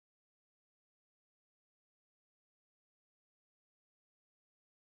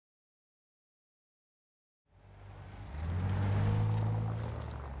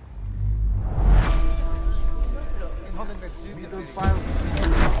files is here.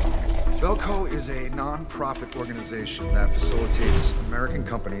 Belko is a non-profit organization that facilitates American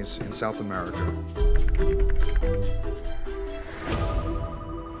companies in South America.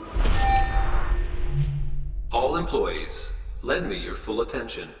 All employees, lend me your full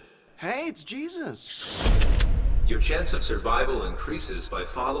attention. Hey, it's Jesus. Your chance of survival increases by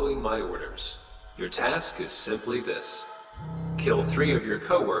following my orders. Your task is simply this. Kill 3 of your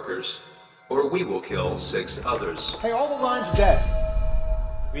co-workers, or we will kill 6 others. Hey, all the lines are dead.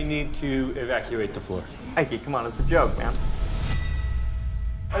 We need to evacuate the floor. Mikey, come on, it's a joke, man.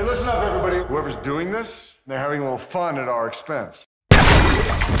 Hey, listen up, everybody. Whoever's doing this, they're having a little fun at our expense.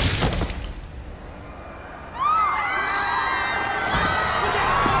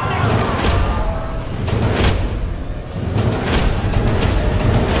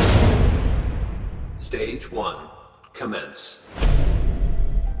 Stage 1. Commence.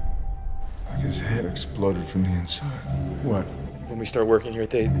 His head exploded from the inside. What? When we start working here,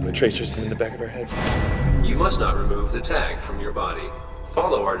 they put tracers in the back of our heads. You must not remove the tag from your body.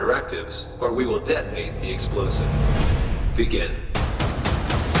 Follow our directives, or we will detonate the explosive. Begin.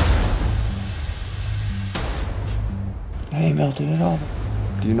 That ain't melted at all.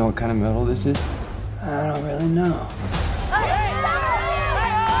 Do you know what kind of metal this is? I don't really know.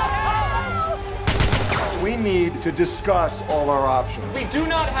 We need to discuss all our options. We do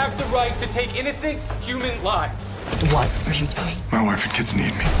not have the right to take innocent human lives. What are you doing? My wife and kids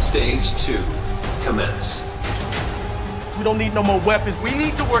need me. Stage 2. Commence. We don't need no more weapons. We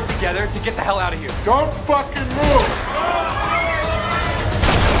need to work together to get the hell out of here. Don't fucking move!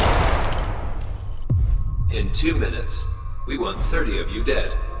 In 2 minutes, we want 30 of you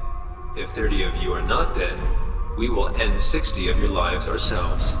dead. If 30 of you are not dead, we will end 60 of your lives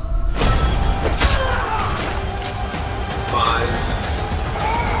ourselves. 5,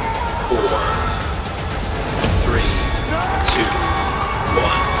 4, 3, 2, 1.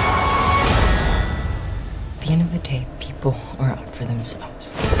 At the end of the day, people are out for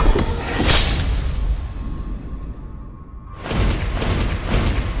themselves.